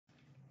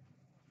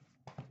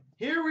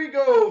Here we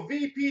go.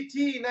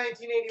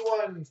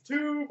 VPT1981's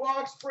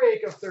 2-box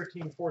break of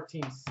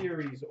 13-14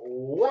 Series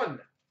 1.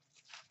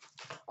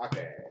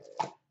 Okay.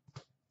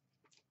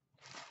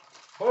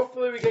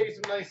 Hopefully we get you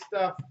some nice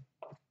stuff.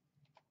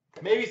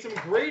 Maybe some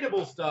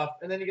gradable stuff,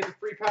 and then you get the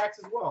free packs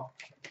as well.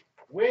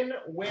 Win,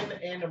 win,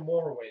 and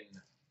more win.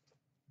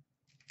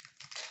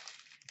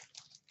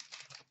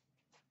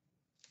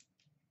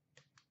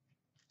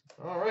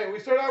 All right, we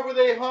start off with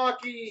a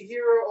Hockey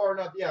Hero, or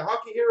not, yeah,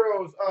 Hockey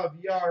Heroes of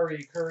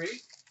Yari Curry.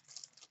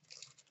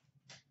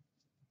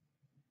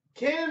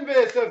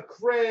 Canvas of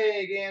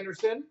Craig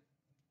Anderson.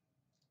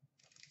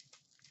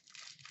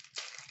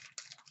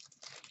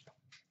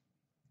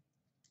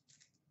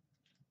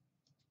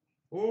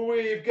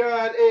 We've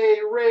got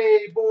a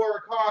Ray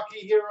Bourque Hockey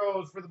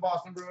Heroes for the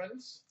Boston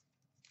Bruins.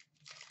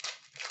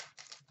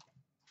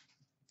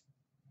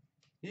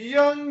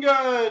 Young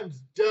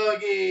Guns,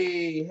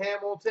 Dougie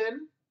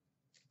Hamilton.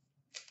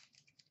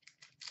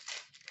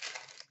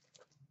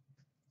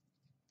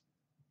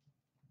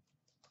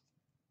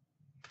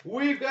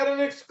 We've got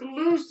an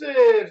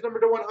exclusive, number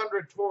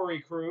 /100,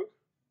 Torrey Krug.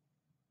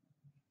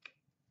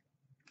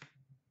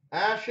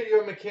 Ashley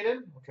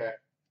McKinnon, okay.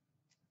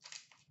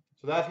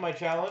 So that's my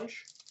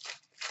challenge.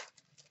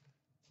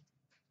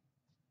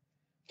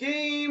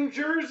 Game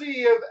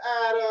jersey of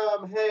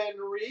Adam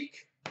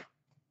Henrique.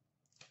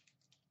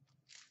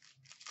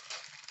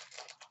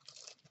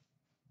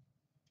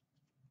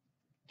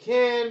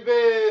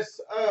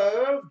 Canvas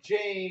of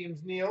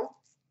James Neal.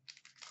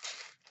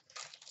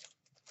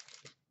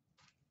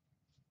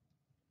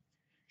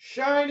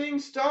 Shining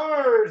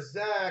Stars,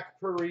 Zach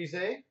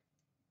Parise.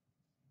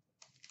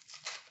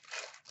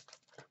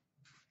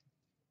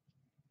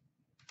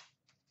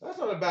 That's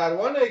not a bad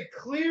one. A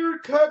Clear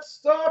Cut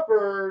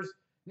Stoppers,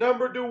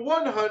 number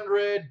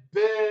 /100,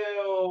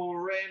 Bill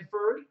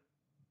Ranford.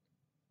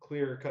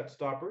 Clear Cut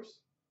Stoppers,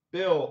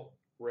 Bill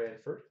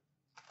Ranford.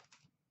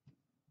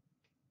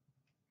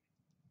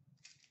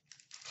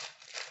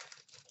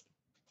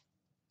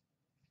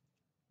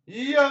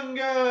 Young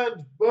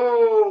Guns,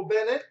 Bo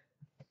Bennett.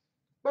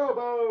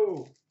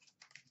 Bobo.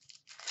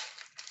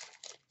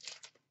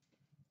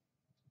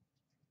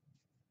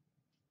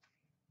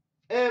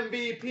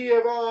 MVP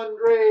of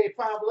Andre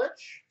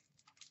Pavlich.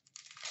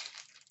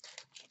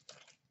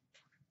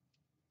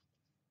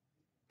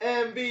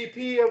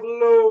 MVP of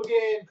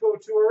Logan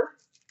Couture.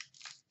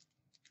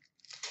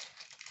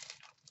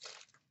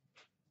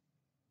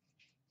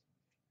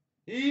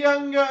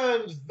 Young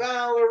Guns,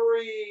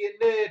 Valerie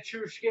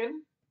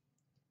Nichushkin.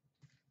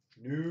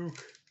 Nuke.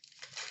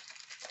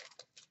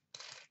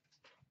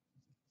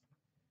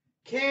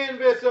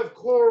 Canvas of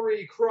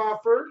Corey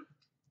Crawford.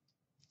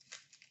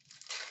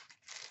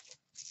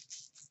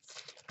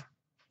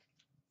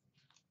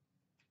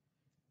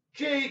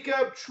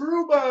 Jacob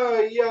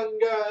Trouba, Young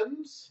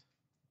Guns.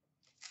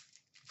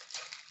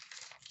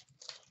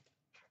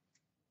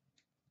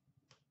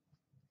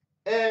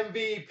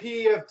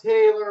 MVP of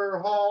Taylor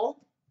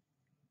Hall.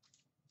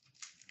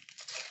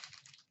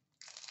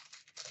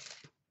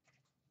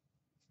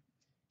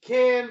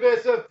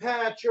 Canvas of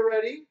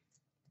Pacioretty.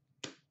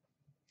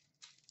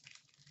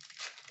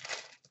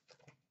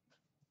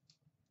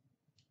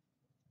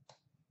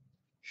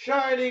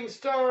 Shining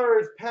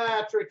Stars,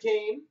 Patrick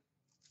Kane.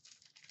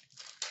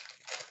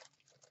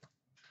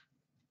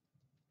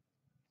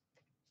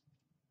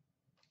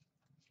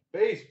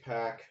 Base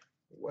pack.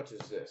 What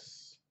is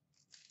this?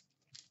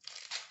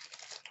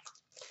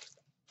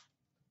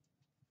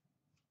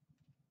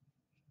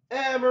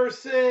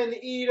 Emerson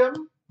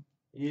Edom,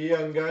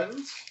 Young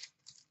Guns.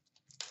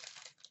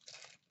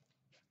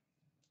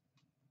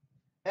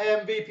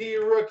 MVP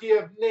rookie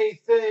of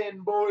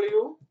Nathan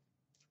Beaulieu.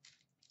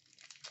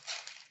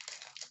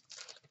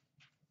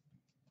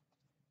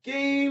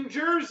 Game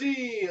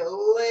jersey,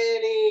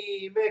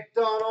 Lenny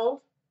McDonald.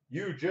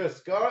 You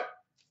just got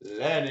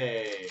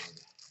Lenny.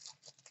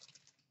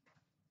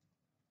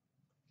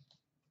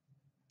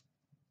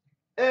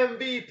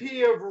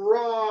 MVP of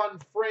Ron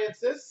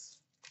Francis.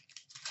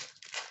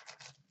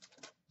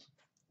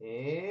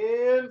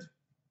 And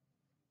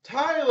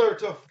Tyler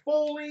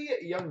Toffoli,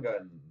 Young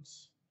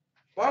Guns.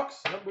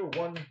 Box number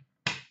 1.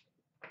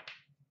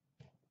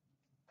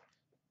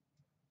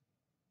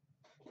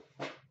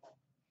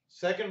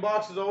 Second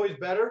box is always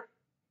better.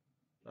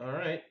 All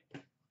right.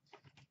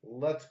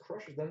 Let's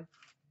crush it then.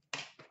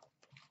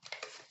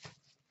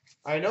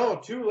 I know,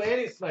 2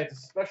 Lannies tonight.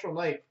 It's a special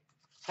night.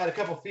 Had a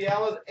couple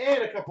Fialas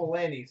and a couple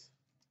Lannies.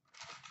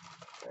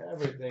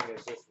 Everything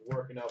is just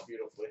working out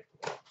beautifully.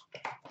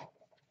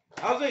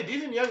 I was say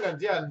decent Young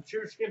Guns, yeah.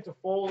 Nichushkin,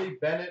 Toffoli,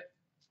 Bennett,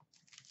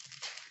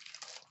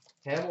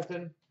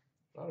 Hamilton.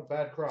 Not a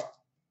bad crop.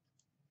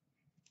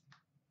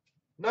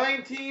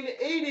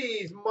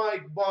 1980s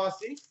Mike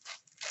Bossy.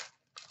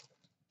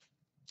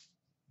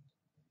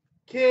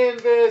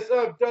 Canvas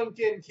of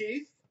Duncan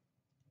Keith.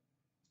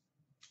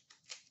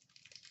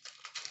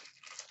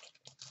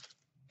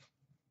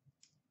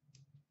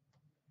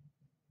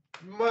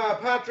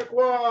 Patrick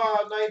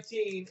Waugh,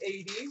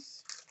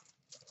 1980s.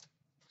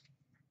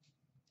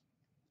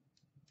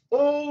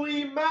 Ole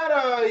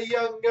Mata,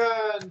 Young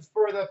Guns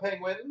for the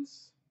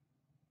Penguins.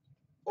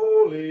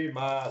 Ole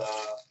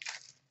Mata.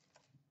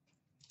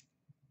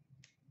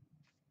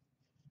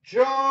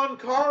 John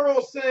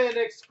Carlson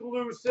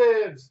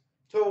exclusives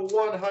to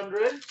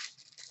 100.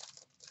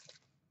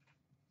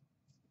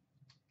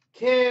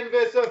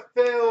 Canvas of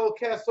Phil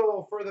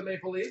Kessel for the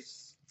Maple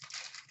Leafs.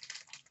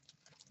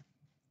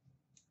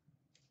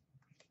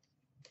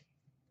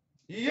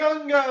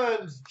 Young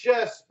Guns,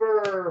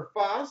 Jesper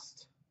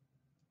Fast.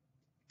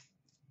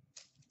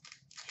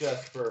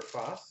 Jesper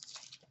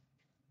Fast.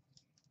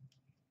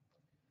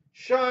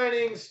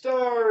 Shining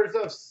Stars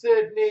of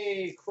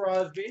Sidney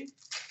Crosby.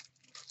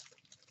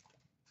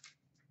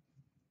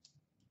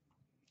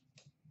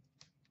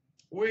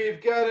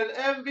 We've got an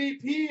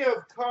MVP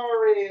of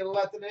Kari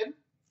Lehtonen.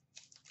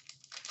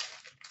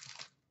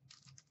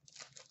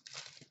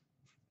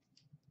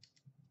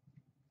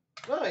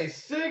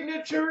 Nice.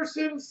 Signature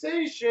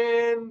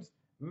Sensations,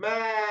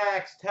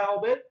 Max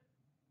Talbot.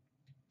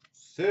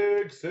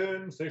 Sig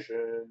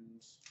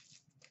Sensations.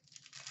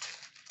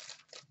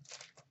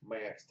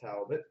 Max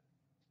Talbot.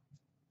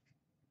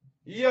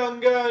 Young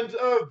Guns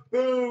of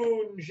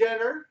Boone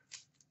Jenner.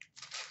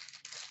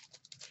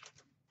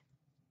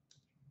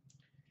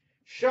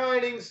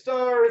 Shining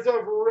Stars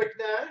of Rick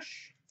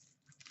Nash.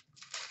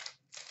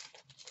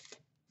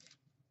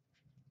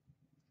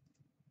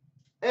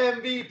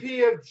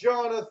 MVP of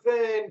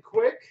Jonathan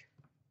Quick.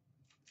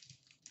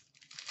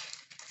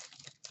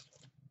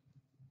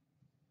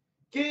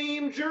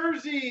 Game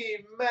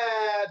Jersey,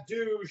 Matt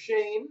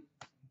Duchene.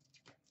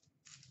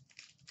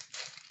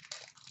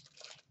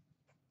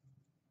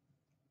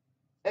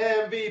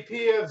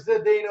 MVP of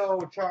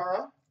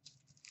CloutsnChara.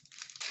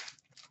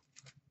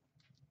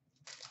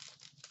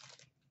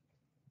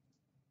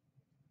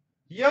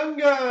 Young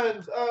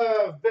Guns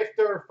of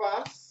Victor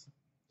Foss.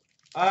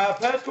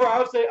 Pastor, I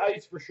would say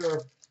ice for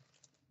sure.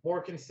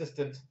 More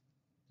consistent.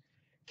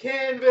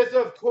 Canvas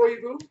of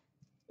Koivu,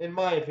 in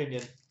my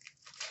opinion.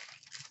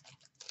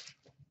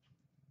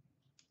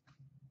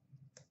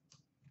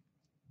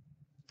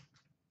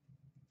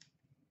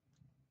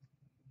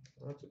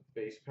 That's a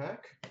base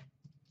pack.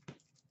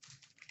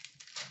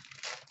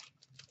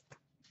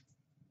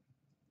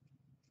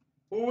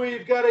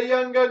 We've got a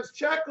Young Guns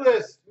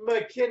checklist.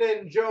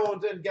 McKinnon,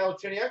 Jones, and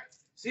Galchenyuk.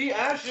 See,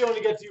 Ashley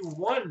only gets you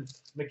one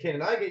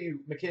McKinnon. I get you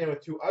McKinnon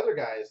with two other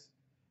guys.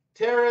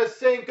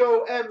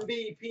 Tarasenko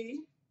MVP.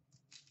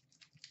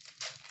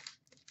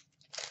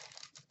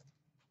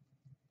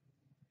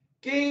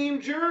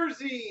 Game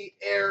Jersey,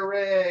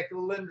 Eric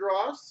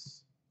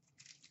Lindros.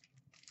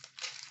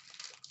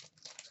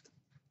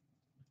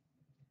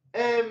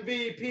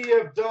 MVP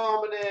of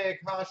Dominic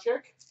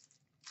Hasek.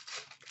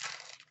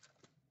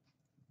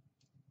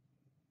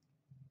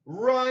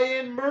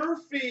 Ryan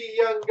Murphy,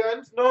 Young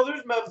Guns. No,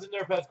 there's Mevs in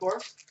there,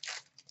 Pescor.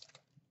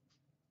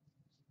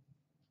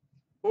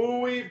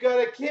 We've got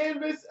a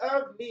canvas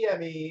of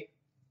Miami.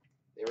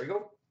 There we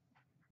go.